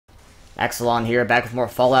Exelon here, back with more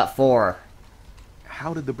Fallout 4.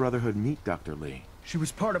 How did the Brotherhood meet Dr. Lee? She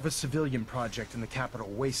was part of a civilian project in the capital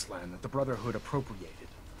wasteland that the Brotherhood appropriated.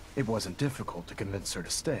 It wasn't difficult to convince her to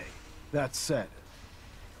stay. That said,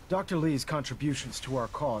 Dr. Lee's contributions to our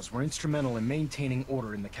cause were instrumental in maintaining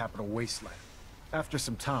order in the capital wasteland. After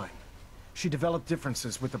some time, she developed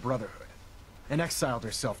differences with the Brotherhood and exiled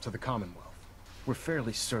herself to the Commonwealth. We're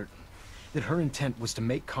fairly certain that her intent was to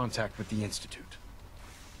make contact with the Institute.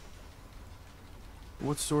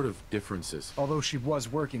 What sort of differences? Although she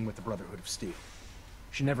was working with the Brotherhood of Steel,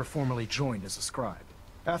 she never formally joined as a scribe.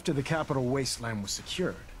 After the capital wasteland was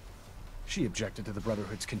secured, she objected to the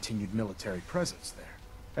Brotherhood's continued military presence there.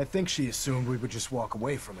 I think she assumed we would just walk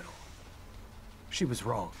away from it all. She was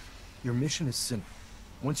wrong. Your mission is simple.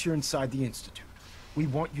 Once you're inside the Institute, we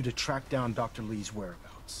want you to track down Dr. Lee's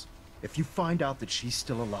whereabouts. If you find out that she's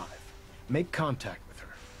still alive, make contact with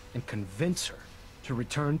her and convince her to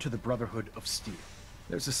return to the Brotherhood of Steel.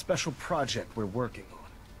 There's a special project we're working on,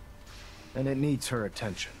 and it needs her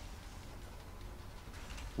attention.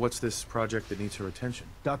 What's this project that needs her attention?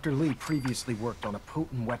 Dr. Lee previously worked on a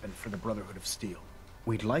potent weapon for the Brotherhood of Steel.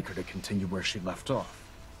 We'd like her to continue where she left off.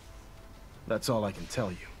 That's all I can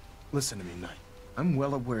tell you. Listen to me, Knight. I'm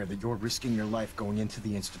well aware that you're risking your life going into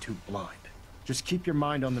the Institute blind. Just keep your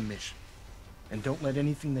mind on the mission, and don't let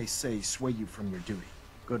anything they say sway you from your duty.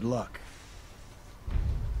 Good luck.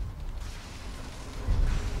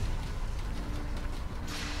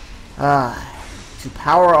 To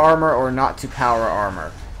power armor or not to power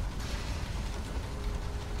armor?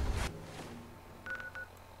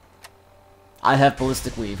 I have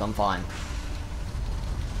ballistic weave, I'm fine.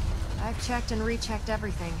 I've checked and rechecked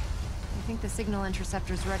everything. I think the signal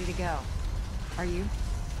interceptor's ready to go. Are you?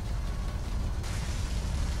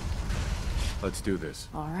 Let's do this.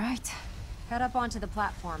 All right. Head up onto the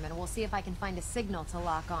platform and we'll see if I can find a signal to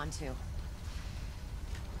lock onto.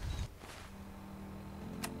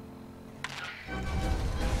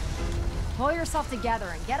 Pull yourself together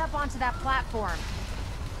and get up onto that platform.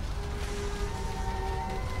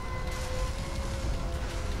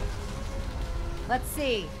 Let's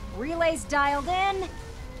see. Relays dialed in.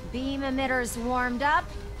 Beam emitters warmed up.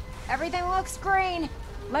 Everything looks green.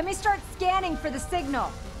 Let me start scanning for the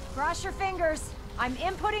signal. Cross your fingers. I'm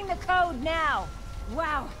inputting the code now.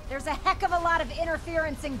 Wow, there's a heck of a lot of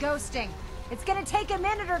interference and ghosting. It's gonna take a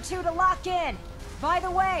minute or two to lock in. By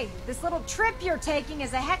the way, this little trip you're taking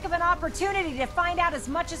is a heck of an opportunity to find out as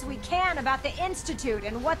much as we can about the Institute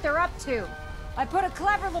and what they're up to. I put a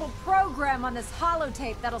clever little program on this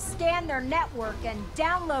holotape that'll scan their network and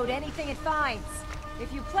download anything it finds.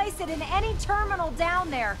 If you place it in any terminal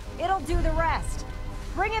down there, it'll do the rest.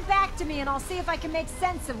 Bring it back to me and I'll see if I can make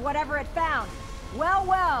sense of whatever it found. Well,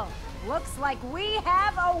 well, looks like we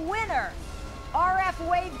have a winner. RF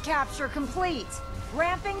wave capture complete.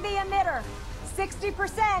 Ramping the emitter.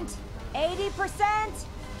 60%, 80%.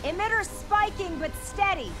 Emitter spiking but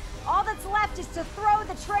steady. All that's left is to throw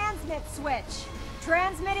the transmit switch.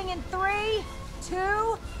 Transmitting in 3, 2,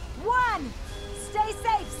 1. Stay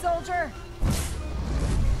safe, soldier.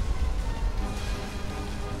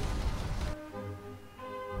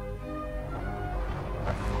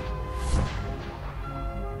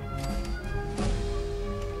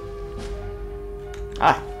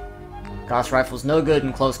 Ah. Gauss rifle's no good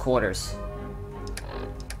in close quarters.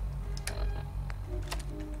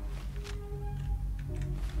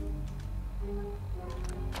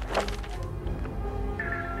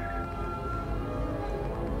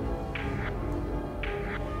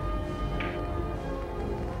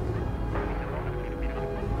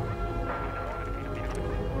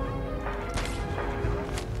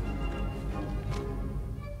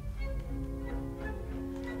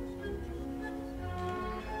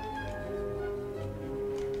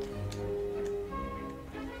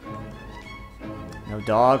 No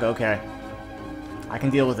dog? Okay. I can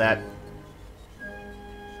deal with that.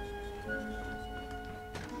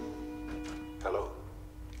 Hello.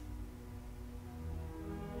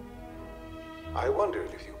 I wondered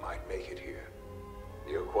if you might make it here.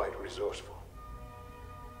 You're quite resourceful.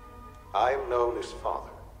 I'm known as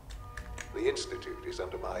Father. The Institute is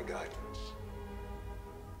under my guidance.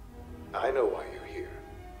 I know why you're here.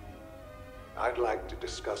 I'd like to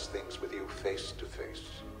discuss things with you face to face.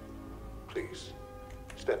 Please.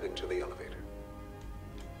 Step into the elevator.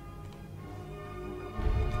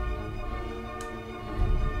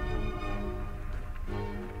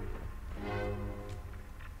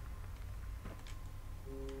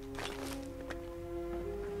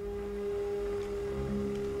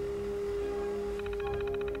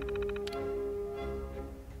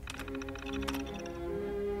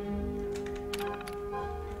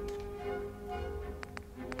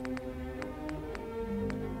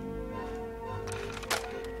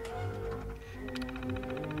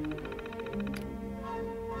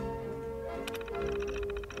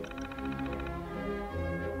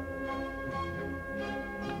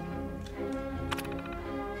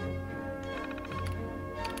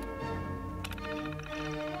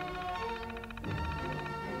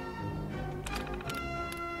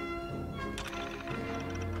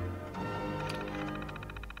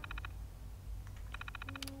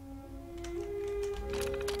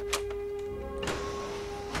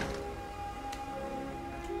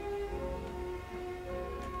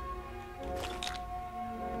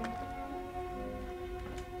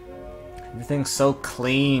 Everything's so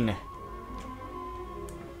clean.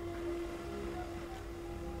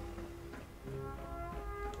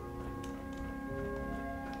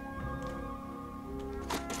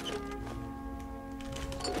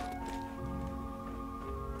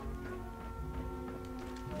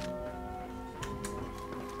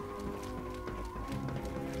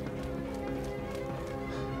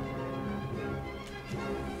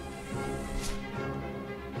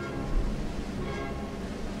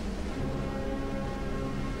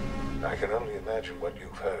 I can only imagine what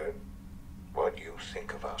you've heard, what you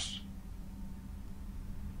think of us.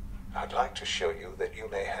 I'd like to show you that you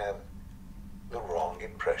may have the wrong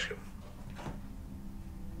impression.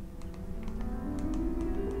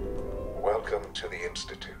 Welcome to the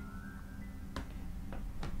Institute.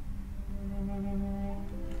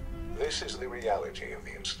 This is the reality of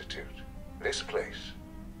the Institute. This place,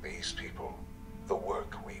 these people, the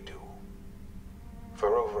work we do.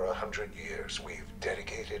 For over 100 years, we've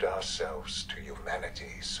dedicated ourselves to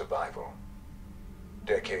humanity's survival.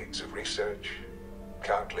 Decades of research,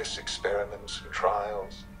 countless experiments and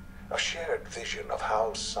trials, a shared vision of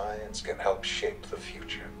how science can help shape the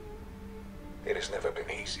future. It has never been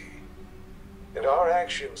easy, and our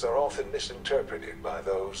actions are often misinterpreted by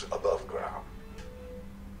those above ground.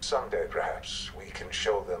 Someday, perhaps, we can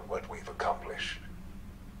show them what we've accomplished.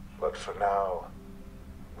 But for now,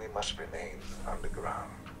 we must remain underground.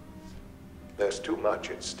 There's too much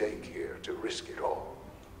at stake here to risk it all.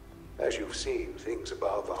 As you've seen, things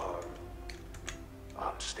above are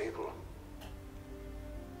unstable.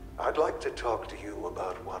 I'd like to talk to you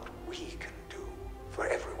about what we can do for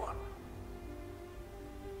everyone.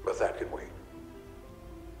 But that can wait.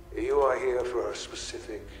 You are here for a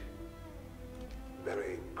specific,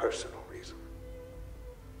 very personal reason.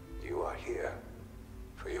 You are here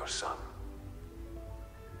for your son.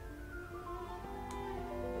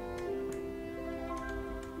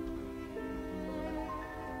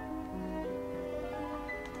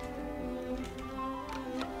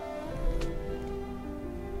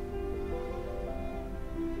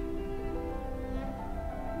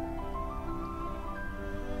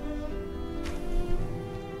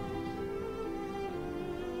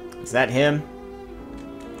 Is that him?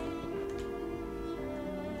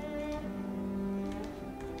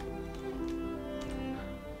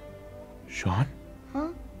 Sean? Huh?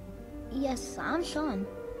 Yes, I'm Sean.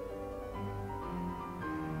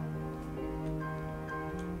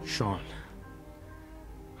 Sean.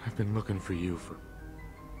 I've been looking for you for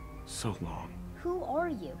so long. Who are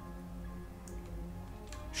you?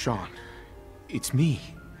 Sean, it's me.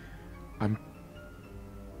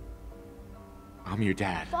 I'm your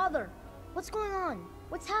dad. Father, what's going on?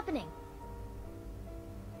 What's happening?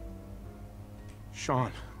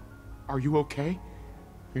 Sean, are you okay?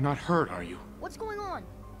 You're not hurt, are you? What's going on?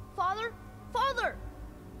 Father? Father!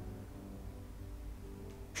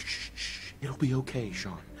 Shh, shh. It'll be okay,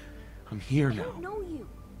 Sean. I'm here I now. don't know you.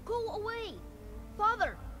 Go away.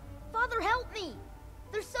 Father! Father, help me!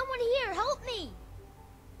 There's someone here, help me!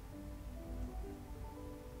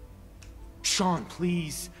 Sean,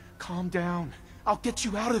 please, calm down. I'll get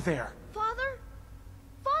you out of there. Father?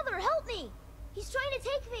 Father, help me! He's trying to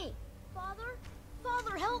take me! Father?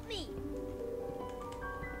 Father, help me!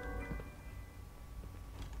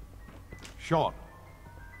 Sean.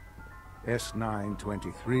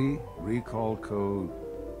 S923, recall code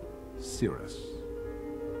Cirrus.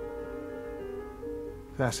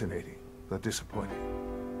 Fascinating, but disappointing.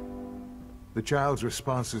 The child's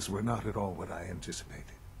responses were not at all what I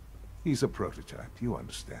anticipated. He's a prototype, you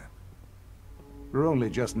understand. We're only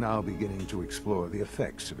just now beginning to explore the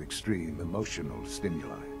effects of extreme emotional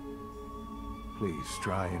stimuli. Please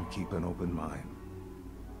try and keep an open mind.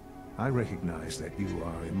 I recognize that you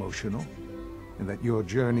are emotional, and that your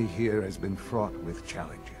journey here has been fraught with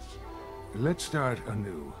challenges. Let's start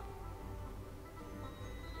anew.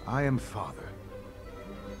 I am Father.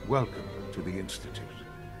 Welcome to the Institute.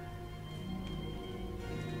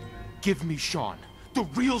 Give me Sean. The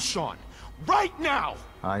real Sean. Right now!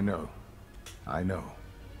 I know. I know.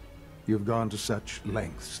 You've gone to such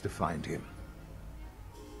lengths to find him.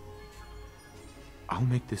 I'll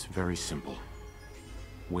make this very simple.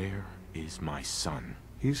 Where is my son?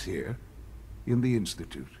 He's here, in the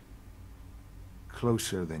Institute.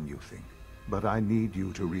 Closer than you think. But I need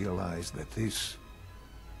you to realize that this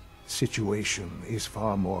situation is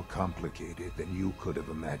far more complicated than you could have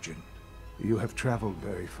imagined. You have traveled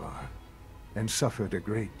very far, and suffered a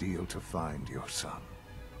great deal to find your son.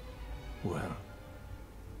 Well,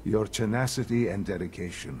 your tenacity and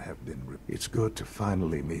dedication have been It's good to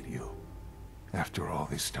finally meet you. After all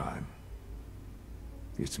this time.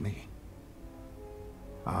 It's me.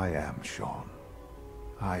 I am Sean.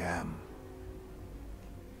 I am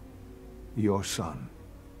your son.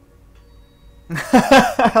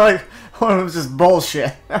 Like, one of them's just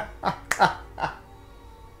bullshit.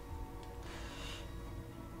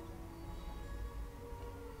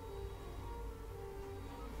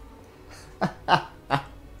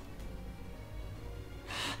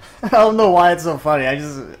 I don't know why it's so funny. I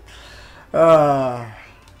just...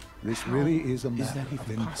 This really is a matter that of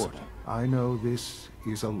even possible? importance. I know this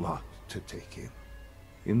is a lot to take in.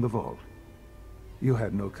 In the vault, you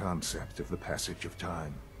had no concept of the passage of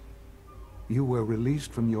time. You were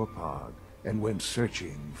released from your pod and went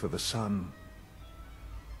searching for the son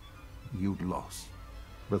you'd lost.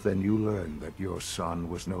 But then you learned that your son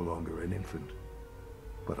was no longer an infant,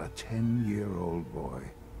 but a 10-year-old boy.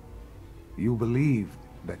 You believed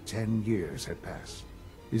that 10 years had passed.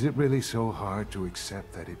 Is it really so hard to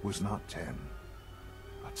accept that it was not 10,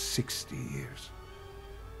 but 60 years?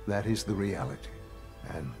 That is the reality.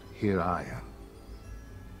 And here I am,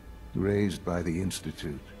 raised by the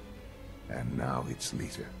Institute, and now its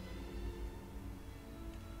leader.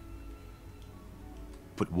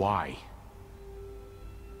 But why?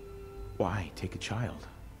 Why take a child?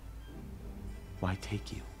 Why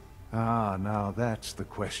take you? Ah, now that's the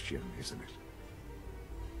question, isn't it?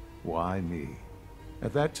 Why me?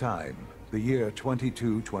 At that time, the year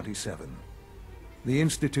 2227, the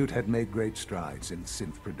Institute had made great strides in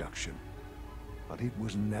synth production. But it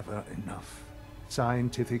was never enough.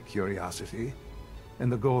 Scientific curiosity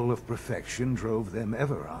and the goal of perfection drove them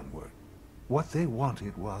ever onward. What they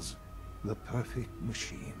wanted was the perfect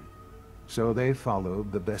machine. So they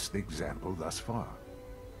followed the best example thus far.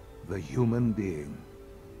 The human being.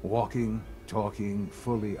 Walking, talking,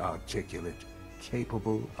 fully articulate,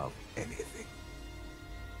 capable of anything.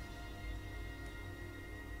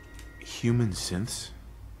 Human synths?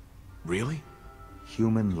 Really?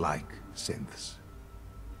 Human-like synths.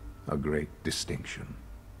 A great distinction.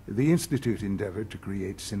 The Institute endeavored to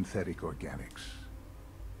create synthetic organics.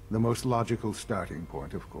 The most logical starting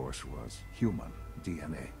point, of course, was human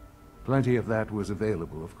DNA. Plenty of that was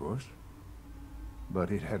available, of course,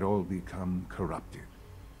 but it had all become corrupted.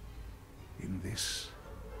 In this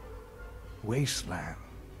wasteland,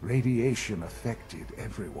 radiation affected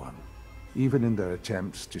everyone. Even in their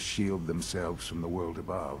attempts to shield themselves from the world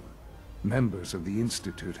above, members of the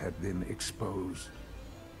Institute had been exposed.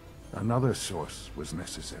 Another source was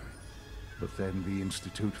necessary. But then the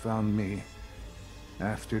Institute found me,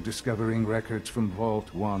 after discovering records from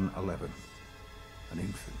Vault 111. An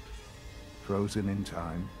infant, frozen in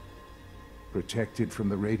time, protected from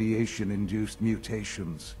the radiation-induced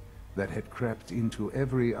mutations that had crept into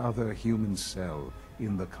every other human cell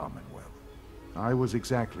in the Commonwealth. I was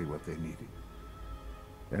exactly what they needed.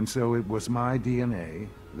 And so it was my DNA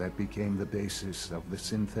that became the basis of the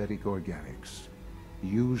synthetic organics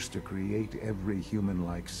used to create every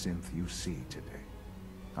human-like synth you see today.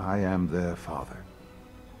 I am their father.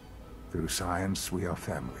 Through science, we are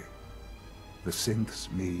family. The synths,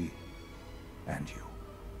 me, and you.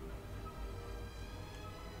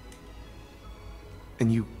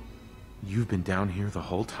 And you've been down here the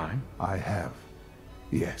whole time? I have.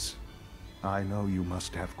 Yes. I know you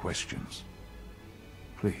must have questions.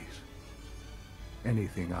 Please.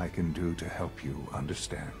 Anything I can do to help you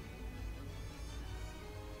understand.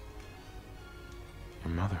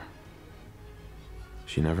 Your mother.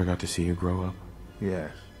 She never got to see you grow up?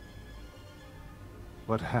 Yes.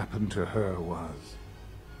 What happened to her was...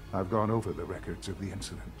 I've gone over the records of the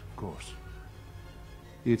incident, of course.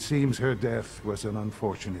 It seems her death was an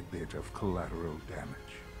unfortunate bit of collateral damage.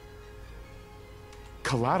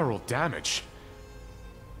 Collateral damage?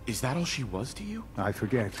 Is that all she was to you? I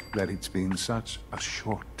forget that it's been such a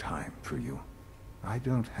short time for you. I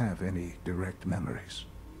don't have any direct memories.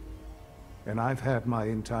 And I've had my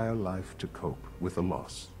entire life to cope with the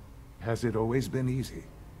loss. Has it always been easy?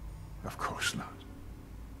 Of course not.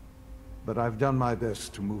 But I've done my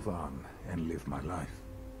best to move on and live my life.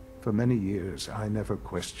 For many years, I never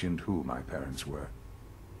questioned who my parents were.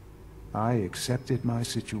 I accepted my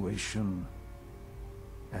situation,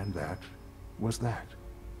 and that was that.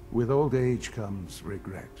 With old age comes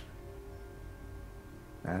regret.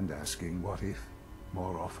 And asking what if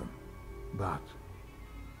more often. But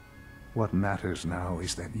what matters now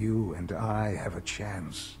is that you and I have a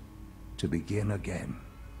chance to begin again.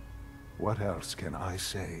 What else can I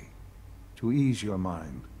say to ease your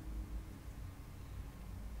mind?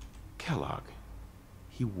 Kellogg.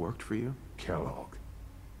 He worked for you? Kellogg.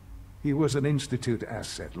 He was an Institute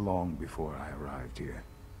asset long before I arrived here.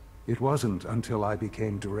 It wasn't until I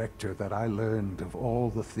became director that I learned of all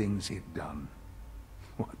the things he'd done.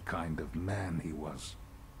 What kind of man he was.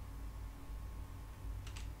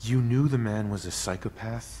 You knew the man was a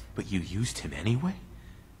psychopath, but you used him anyway?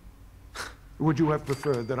 Would you have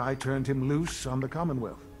preferred that I turned him loose on the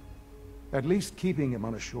Commonwealth? At least keeping him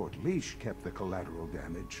on a short leash kept the collateral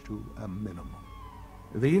damage to a minimum.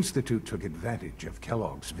 The Institute took advantage of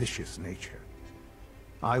Kellogg's vicious nature.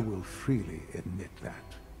 I will freely admit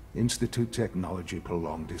that. Institute technology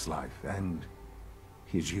prolonged his life, and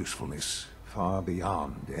his usefulness far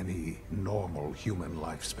beyond any normal human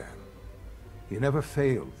lifespan. He never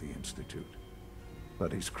failed the Institute,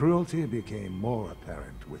 but his cruelty became more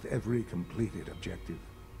apparent with every completed objective.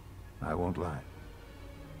 I won't lie.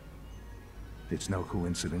 It's no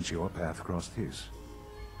coincidence your path crossed his.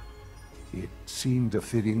 It seemed a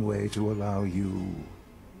fitting way to allow you,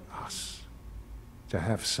 us, to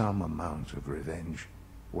have some amount of revenge.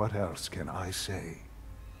 What else can I say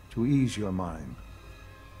to ease your mind?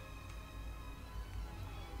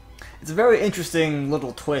 It's a very interesting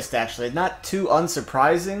little twist, actually. Not too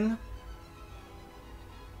unsurprising,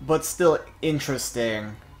 but still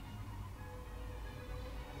interesting.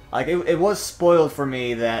 Like, it was spoiled for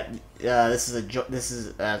me that this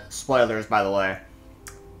is spoilers, by the way.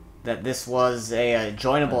 That this was a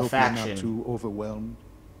joinable faction. You're not too overwhelmed.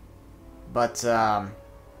 But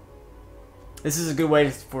this is a good way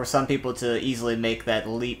for some people to easily make that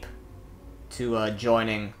leap to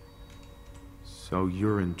joining. So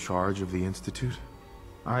you're in charge of the Institute?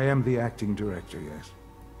 I am the acting director, yes.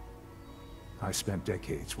 I spent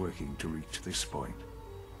decades working to reach this point.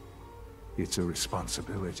 It's a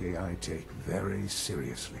responsibility I take very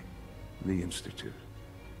seriously. The Institute.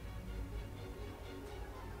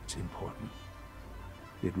 It's important.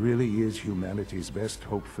 It really is humanity's best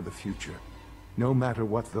hope for the future, no matter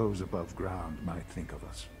what those above ground might think of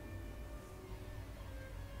us.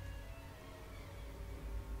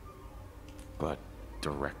 But,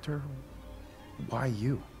 director? Why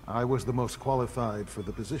you? I was the most qualified for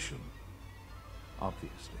the position,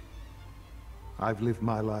 obviously. I've lived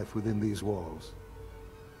my life within these walls,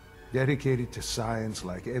 dedicated to science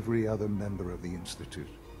like every other member of the Institute.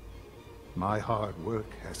 My hard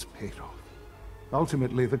work has paid off.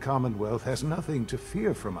 Ultimately, the Commonwealth has nothing to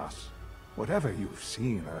fear from us. Whatever you've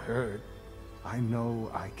seen or heard, I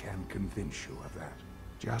know I can convince you of that.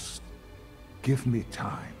 Just give me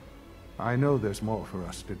time. I know there's more for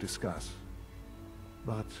us to discuss.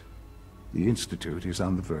 But the Institute is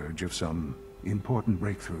on the verge of some important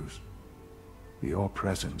breakthroughs. Your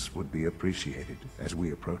presence would be appreciated as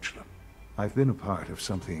we approach them. I've been a part of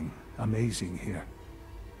something amazing here.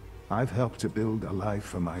 I've helped to build a life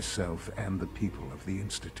for myself and the people of the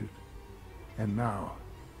Institute. And now,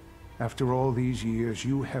 after all these years,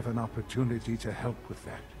 you have an opportunity to help with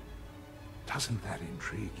that. Doesn't that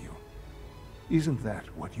intrigue you? Isn't that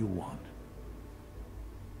what you want?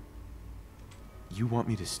 You want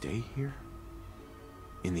me to stay here?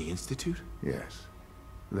 In the Institute? Yes,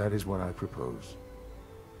 that is what I propose.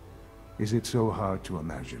 Is it so hard to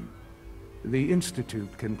imagine? The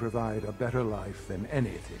Institute can provide a better life than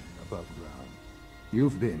anything above ground.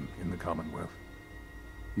 You've been in the Commonwealth.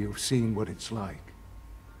 You've seen what it's like.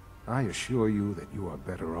 I assure you that you are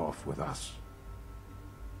better off with us.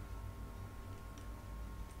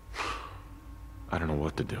 I don't know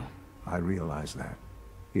what to do. I realize that.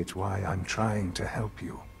 It's why I'm trying to help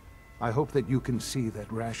you. I hope that you can see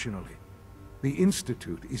that rationally. The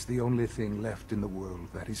Institute is the only thing left in the world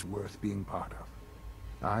that is worth being part of.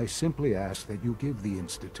 I simply ask that you give the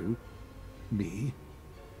Institute, me,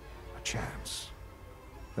 a chance.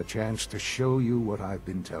 A chance to show you what I've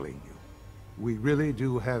been telling you. We really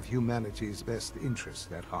do have humanity's best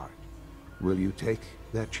interest at heart. Will you take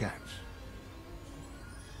that chance?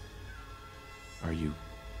 Are you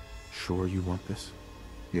sure you want this?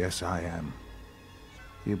 Yes, I am.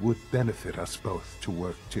 It would benefit us both to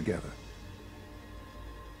work together.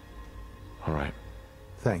 All right.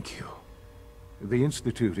 Thank you. The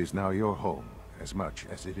Institute is now your home, as much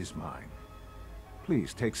as it is mine.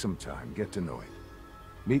 Please take some time, get to know it.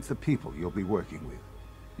 Meet the people you'll be working with.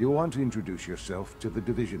 You'll want to introduce yourself to the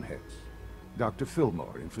division heads. Dr.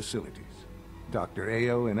 Fillmore in Facilities, Dr.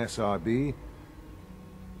 Ayo in SRB,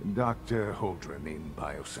 Dr. Holdren in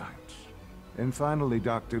Bioscience, and finally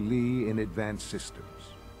Dr. Lee in Advanced Systems.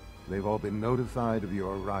 They've all been notified of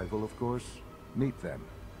your arrival, of course. Meet them,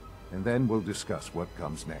 and then we'll discuss what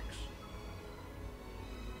comes next.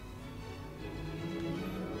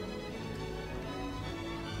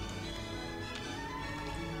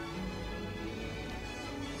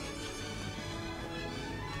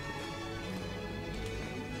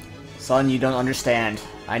 Son, you don't understand.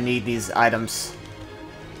 I need these items.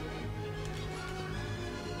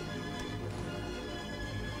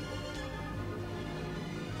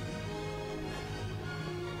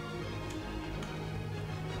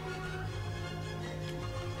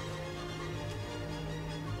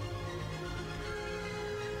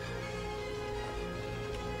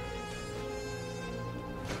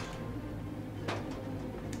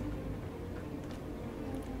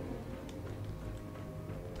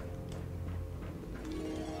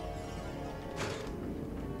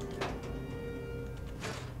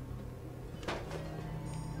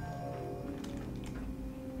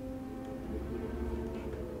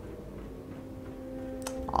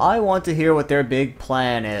 I want to hear what their big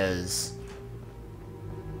plan is.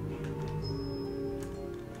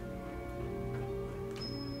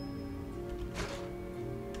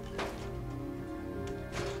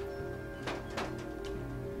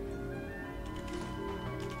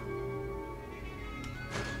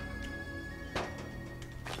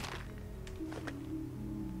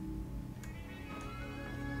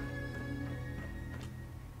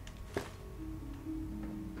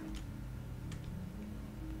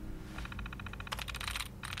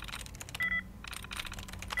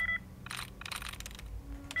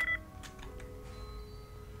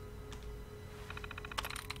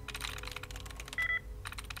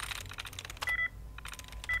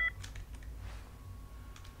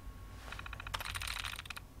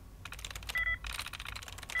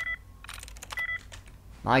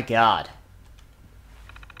 My God.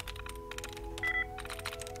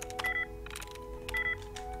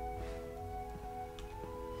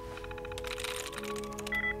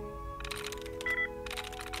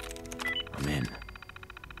 I'm in.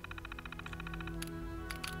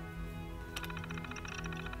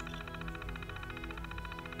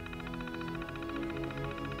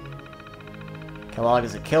 Kellogg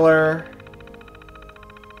is a killer.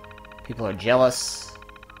 People are jealous.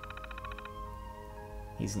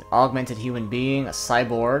 He's an augmented human being, a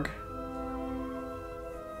cyborg.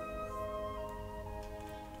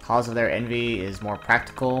 Cause of their envy is more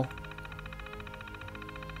practical.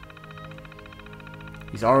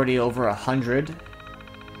 He's already over 100.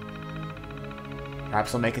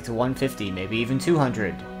 Perhaps he'll make it to 150, maybe even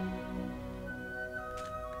 200.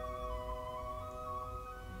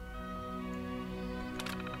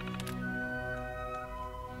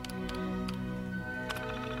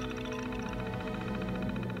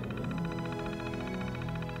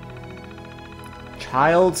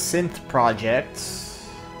 Child Synth Project.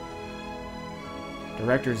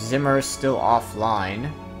 Director Zimmer is still offline.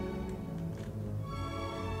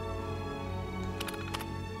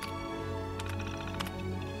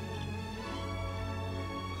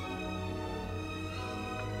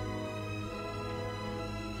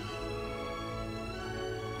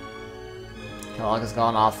 Kellogg has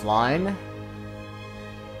gone offline.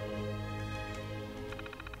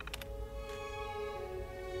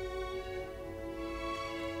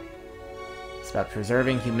 It's about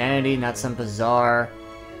preserving humanity, not some bizarre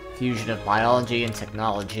fusion of biology and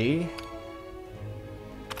technology.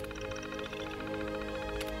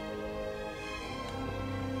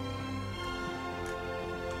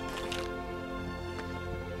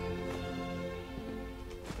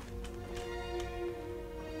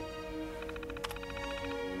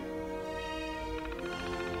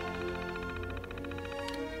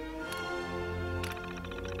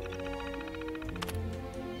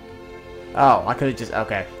 Oh, I could've just...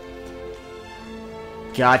 okay.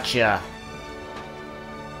 Gotcha.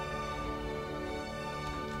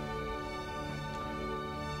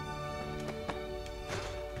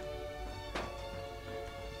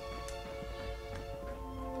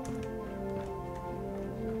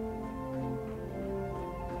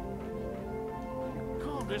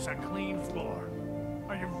 Call this a clean floor?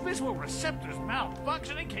 Are your visual receptors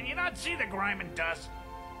malfunctioning? Can you not see the grime and dust?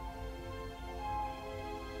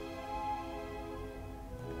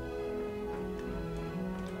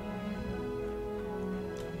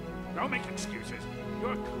 Don't make excuses.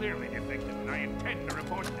 You're clearly defective, and I intend to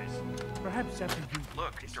report this. Perhaps after you...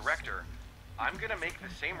 Look, Director, I'm gonna make the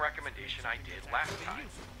same recommendation I did last time.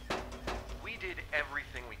 We did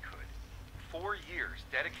everything we could. 4 years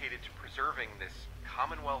dedicated to preserving this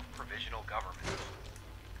Commonwealth provisional government.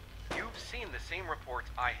 You've seen the same reports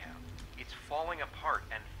I have. It's falling apart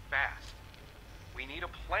and fast. We need a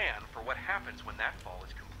plan for what happens when that fall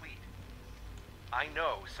is complete. I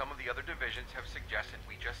know some of the other divisions have suggested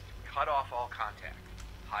we just cut off all contact,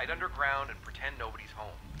 hide underground, and pretend nobody's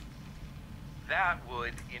home. That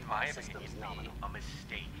would, in my opinion, be a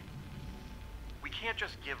mistake. We can't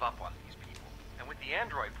just give up on these people, and with the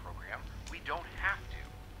android program, we don't have to.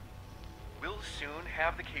 We'll soon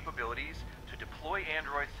have the capabilities to deploy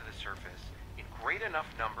androids to the surface in great enough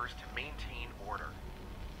numbers to maintain order.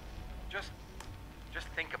 Just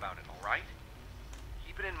think about it, all right?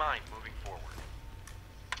 Keep it in mind moving forward.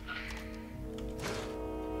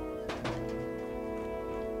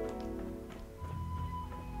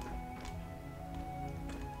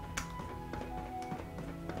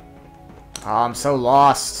 Oh, I'm so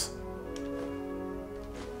lost.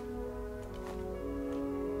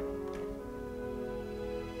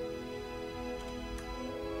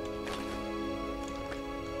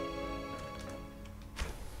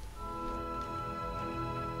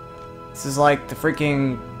 This is like the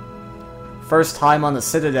freaking first time on the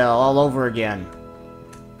Citadel all over again.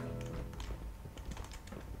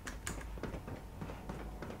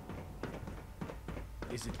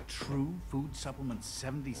 Is it true Food Supplement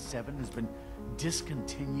 77 has been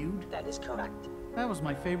discontinued? That is correct. That was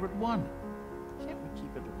my favorite one. Can't we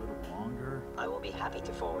keep it a little longer? I will be happy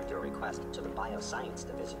to forward your request to the Bioscience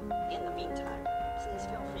Division. In the meantime, please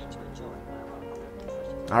feel free to enjoy our other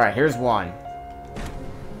nutritious... Alright, here's one.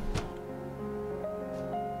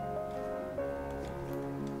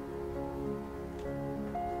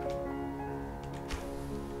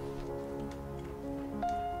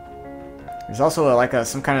 There's also like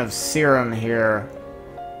some kind of serum here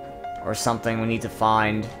or something we need to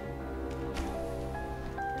find.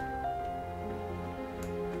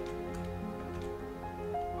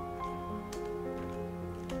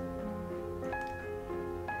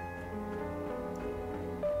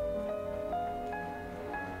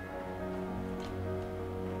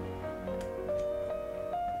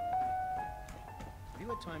 Have you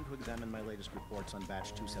had time to examine my latest reports on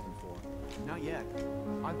batch 274? Not yet.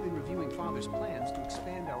 I've been reviewing Father's plans to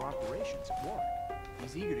expand our operations at Warwick.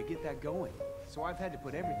 He's eager to get that going, so I've had to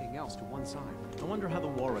put everything else to one side. I wonder how the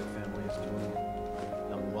Warwick family is doing.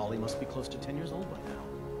 Young Wally must be close to 10 years old by now.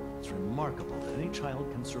 It's remarkable that any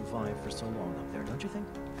child can survive for so long up there, don't you think?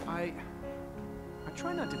 I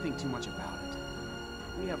try not to think too much about it.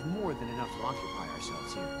 We have more than enough to occupy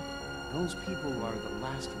ourselves here. Those people are the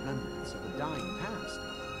last remnants of a dying past.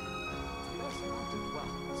 Well,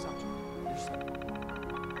 the subject.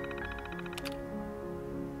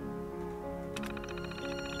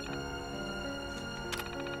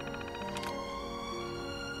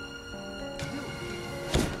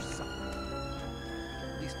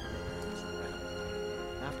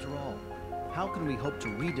 After all, how can we hope to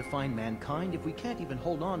redefine mankind if we can't even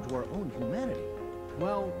hold on to our own humanity?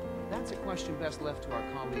 Well, that's a question best left to our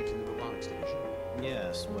colleagues in the robotics division.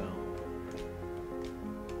 Yes, well...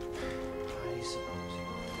 I suppose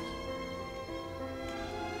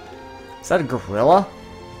Is that a gorilla?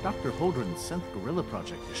 Dr. Holdren's Synth Gorilla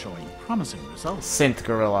project is showing promising results. Synth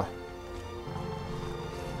gorilla.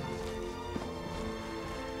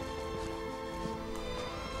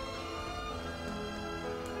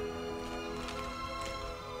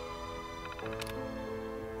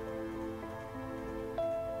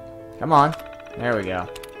 Come on. There we go.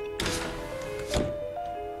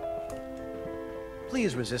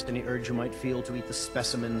 Please resist any urge you might feel to eat the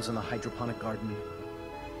specimens in the hydroponic garden.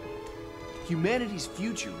 Humanity's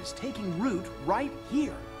future is taking root right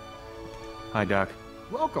here. Hi, Doc.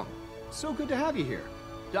 Welcome. So good to have you here.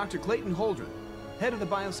 Dr. Clayton Holdren, head of the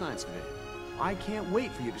Bioscience Division. I can't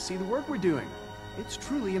wait for you to see the work we're doing. It's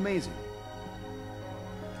truly amazing.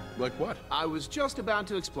 Like what? I was just about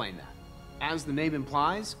to explain that. As the name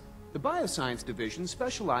implies, the Bioscience Division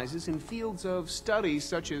specializes in fields of study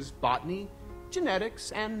such as botany,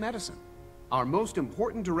 genetics, and medicine. Our most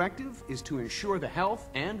important directive is to ensure the health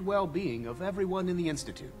and well-being of everyone in the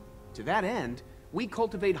Institute. To that end, we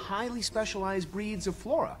cultivate highly specialized breeds of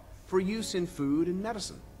flora for use in food and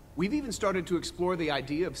medicine. We've even started to explore the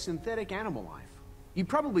idea of synthetic animal life. You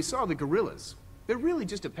probably saw the gorillas. They're really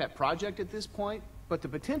just a pet project at this point, but the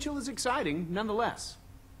potential is exciting nonetheless.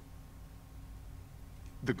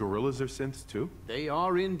 The gorillas are synths too? They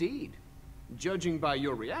are indeed. Judging by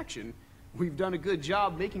your reaction, we've done a good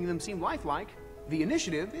job making them seem lifelike. The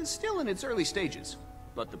initiative is still in its early stages,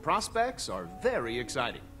 but the prospects are very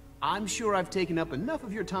exciting. I'm sure I've taken up enough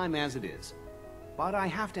of your time as it is. But I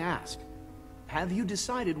have to ask, have you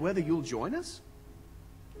decided whether you'll join us?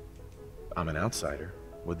 I'm an outsider.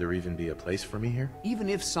 Would there even be a place for me here? Even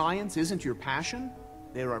if science isn't your passion,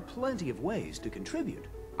 there are plenty of ways to contribute.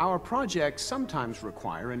 Our projects sometimes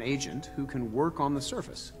require an agent who can work on the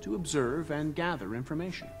surface to observe and gather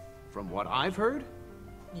information. From what I've heard,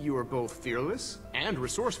 you are both fearless and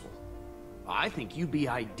resourceful. I think you'd be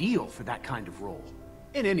ideal for that kind of role.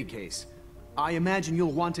 In any case, I imagine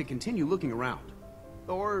you'll want to continue looking around.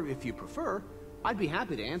 Or, if you prefer, I'd be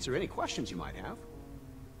happy to answer any questions you might have.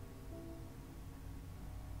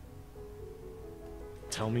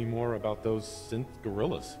 Tell me more about those synth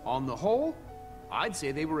gorillas. On the whole, I'd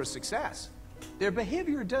say they were a success. Their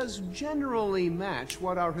behavior does generally match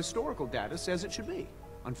what our historical data says it should be.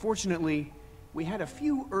 Unfortunately, we had a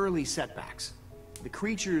few early setbacks. The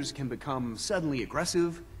creatures can become suddenly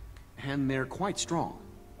aggressive, and they're quite strong.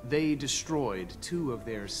 They destroyed 2 of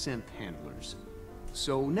their synth handlers.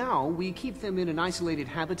 So now we keep them in an isolated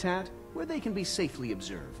habitat where they can be safely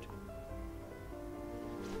observed.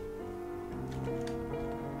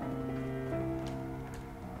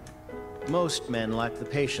 Most men lack the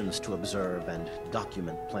patience to observe and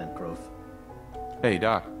document plant growth. Hey,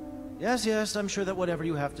 Doc. Yes, yes, I'm sure that whatever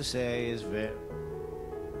you have to say is very...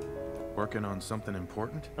 Working on something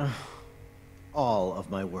important? All of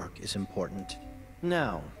my work is important.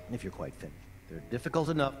 Now, if you're quite finished, they're difficult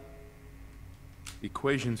enough.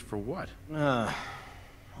 Equations for what?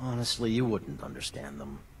 Honestly, you wouldn't understand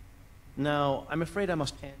them. Now, I'm afraid I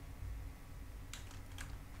must end.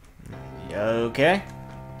 Okay.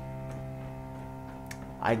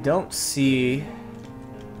 I don't see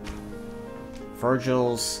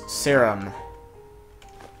Virgil's serum.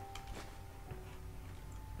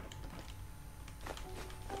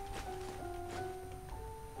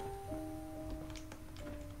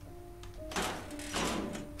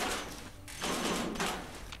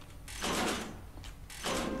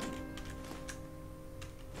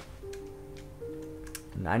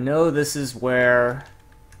 And I know this is where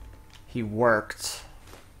he worked.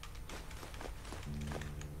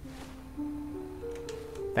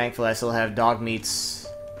 Thankfully, I still have dog meat's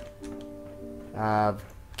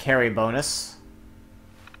carry bonus.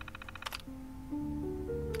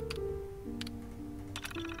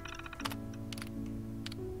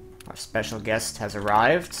 Our special guest has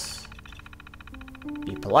arrived.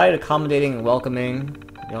 Be polite, accommodating, and welcoming.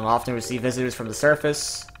 You don't often receive visitors from the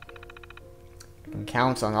surface. I can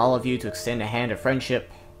count on all of you to extend a hand of friendship.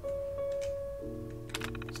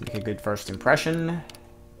 Let's make a good first impression.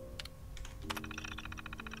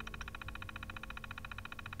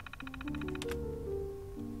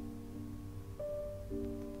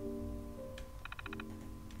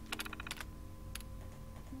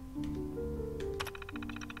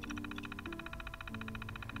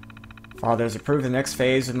 Father has approved the next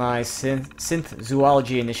phase of my synth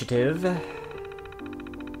zoology initiative.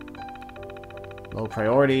 Low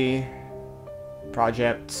priority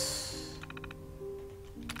project.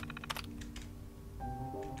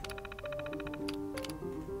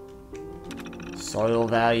 Soil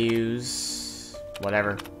values,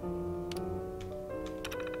 whatever.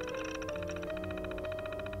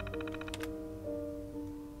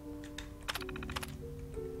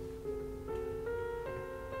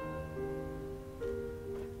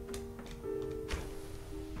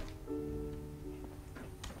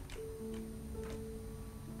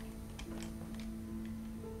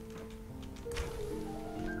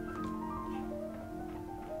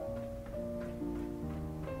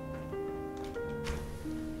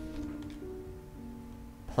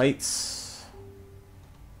 Plates.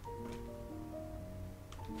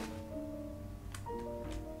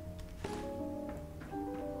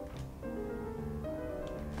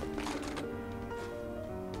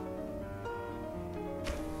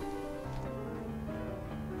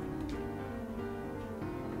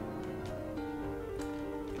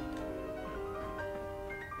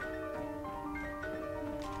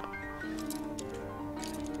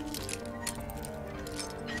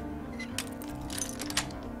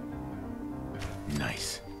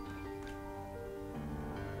 Nice.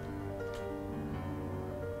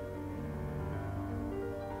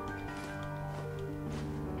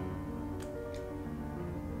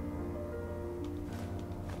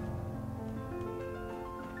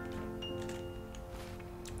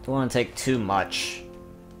 Don't want to take too much,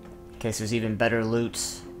 in case there's even better loot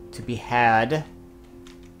to be had.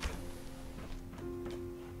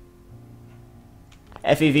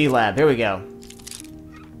 FEV lab, here we go.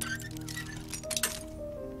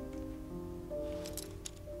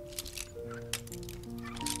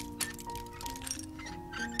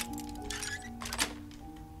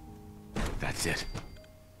 That's it.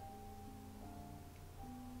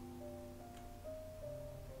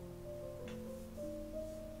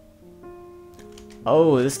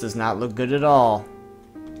 Oh, this does not look good at all.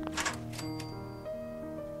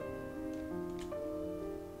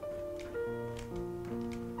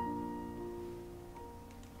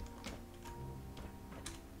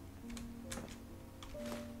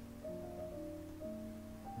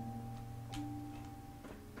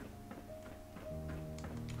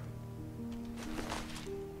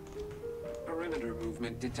 Perimeter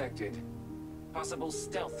movement detected. Possible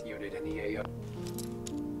stealth unit in the AO.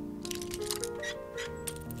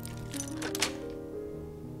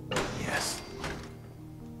 Yes.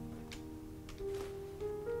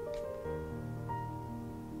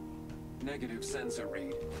 Negative sensor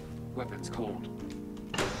read. Weapons cold.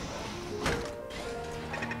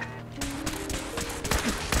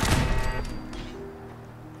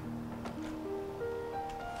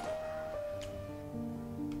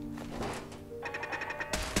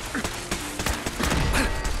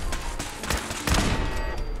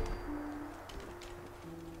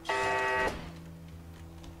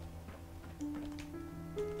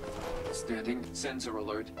 Standing sensor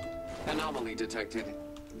alert. Anomaly detected.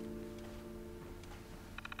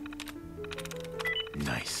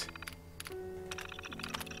 Nice.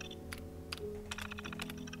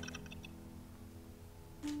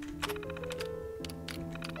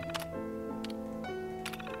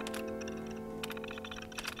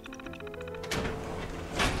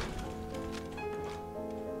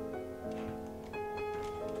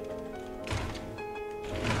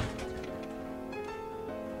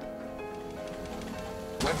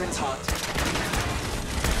 Weapons hot.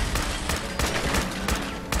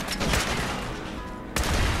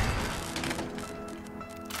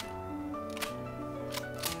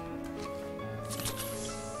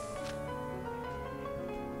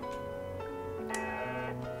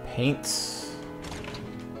 Paint.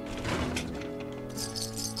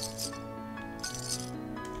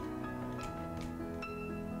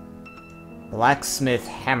 Blacksmith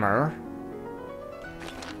hammer.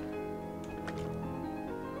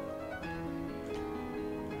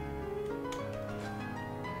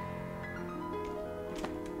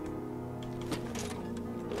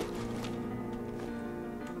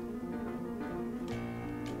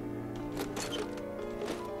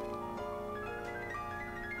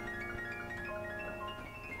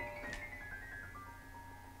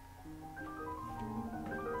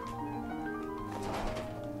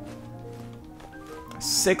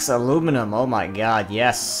 Six aluminum, oh my god,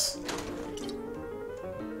 yes.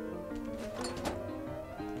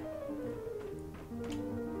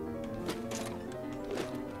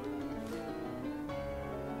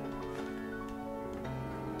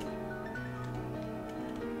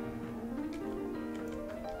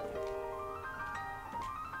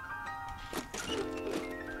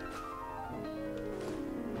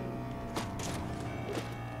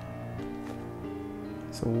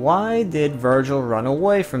 So why did Virgil run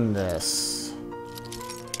away from this?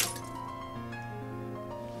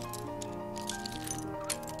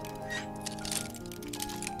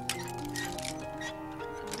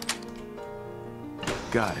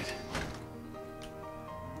 Got it.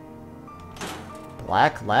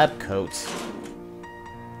 Black lab coat.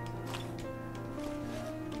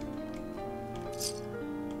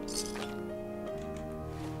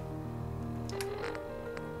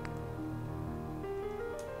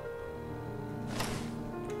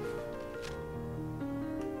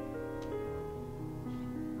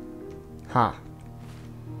 Huh.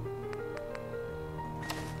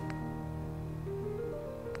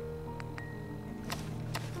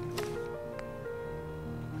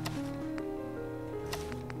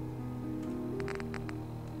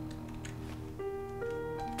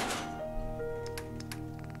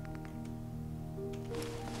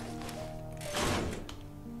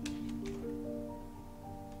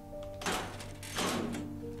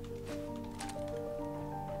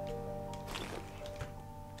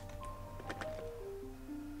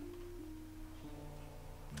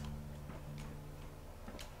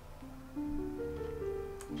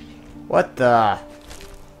 What the?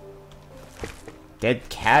 Dead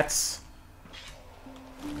cats?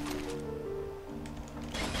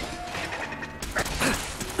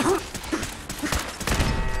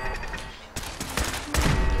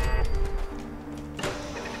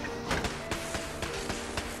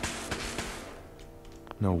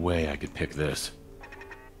 No way I could pick this.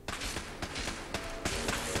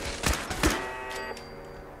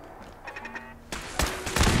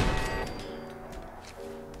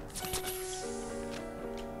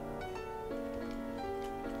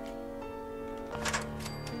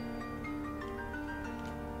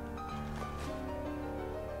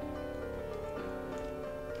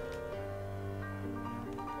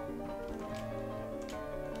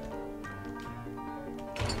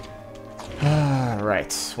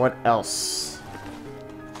 Right, what else?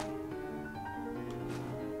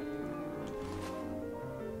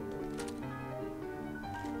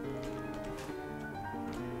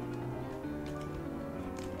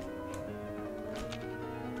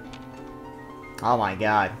 Oh my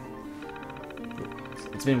god.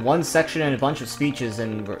 It's been one section and a bunch of speeches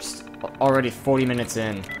and we're already 40 minutes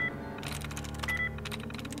in.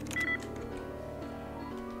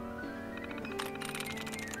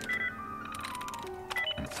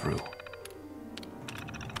 I'm through.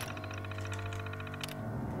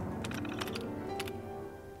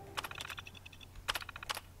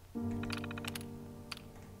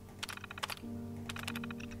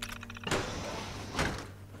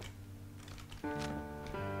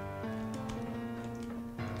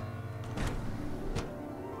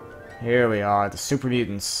 Here we are, the super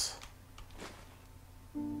mutants.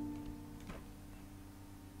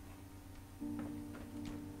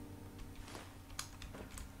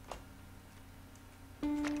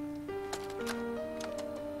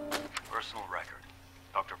 Personal record.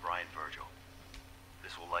 Dr. Brian Virgil. The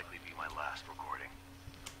this will likely be my last recording.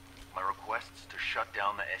 My requests to shut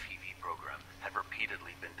down the FEV program have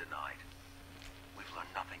repeatedly been denied. We've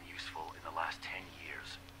learned nothing useful in the last 10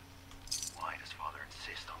 years. Why does Father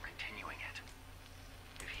insist on continuing it?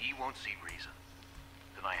 If he won't see reason,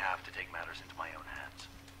 then I have to take matters into my own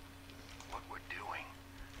hands. What we're doing,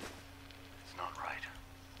 it's not right.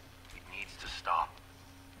 It needs to stop.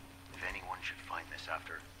 If anyone should find this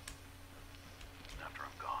after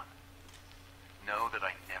I'm gone, know that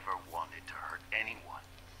I never wanted to hurt anyone.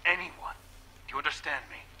 Anyone! Do you understand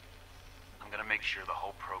me? I'm gonna make sure the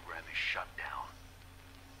whole program is shut down.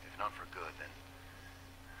 If not for good, then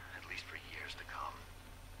at least for years to come.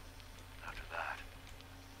 After that,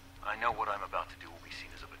 I know what I'm about to do will be seen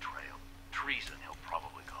as a betrayal. Treason, he'll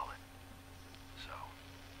probably call it. So,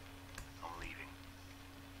 I'm leaving.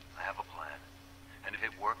 I have a plan. And if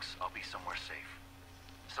it works, I'll be somewhere safe.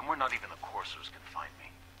 Somewhere not even the coursers can find me.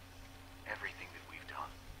 Everything that we've done,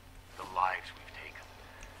 the lives we've taken.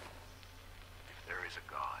 If there is a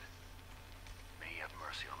God, may he have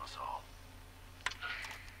mercy on us all.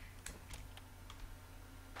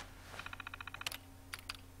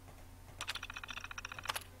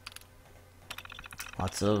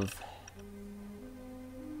 Lots of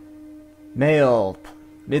male,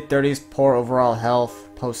 mid-30s, poor overall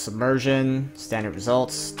health, post-submersion, standard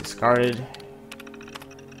results, discarded.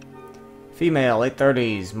 Female, late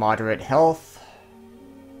 30s, moderate health,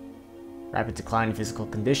 rapid decline in physical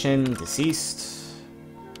condition, deceased.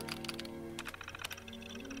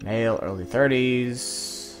 Male, early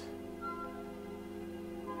 30s.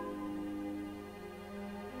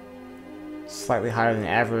 Slightly higher than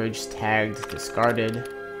average, tagged, discarded.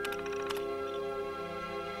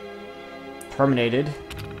 Terminated.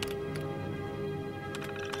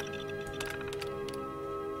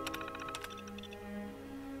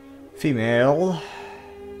 Female.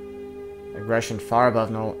 Aggression far above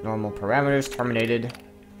normal parameters, terminated.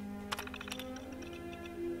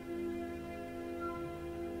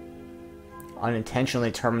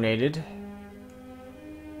 Unintentionally terminated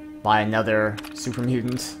by another super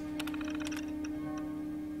mutant.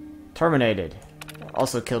 Terminated.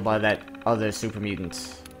 Also killed by that other super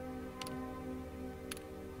mutant.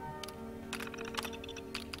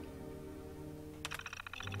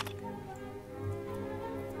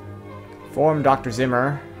 Form Dr.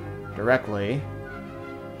 Zimmer directly.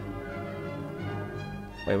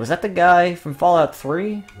 Wait, was that the guy from Fallout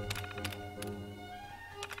 3?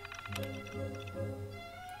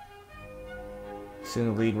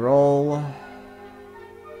 Assume the lead role.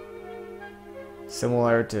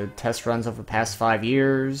 Similar to test runs over the past 5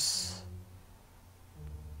 years.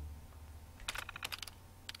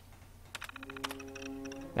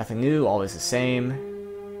 Nothing new, always the same.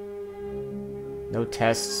 No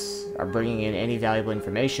tests are bringing in any valuable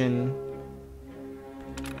information.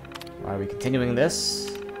 Why are we continuing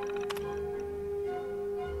this?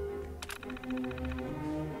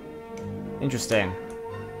 Interesting.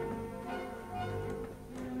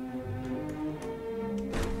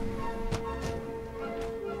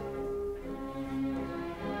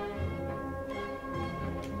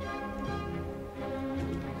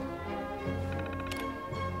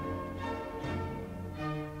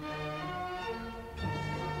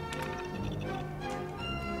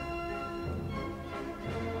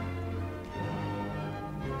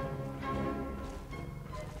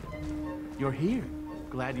 You're here.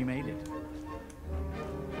 Glad you made it.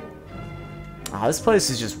 Oh, this place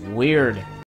is just weird.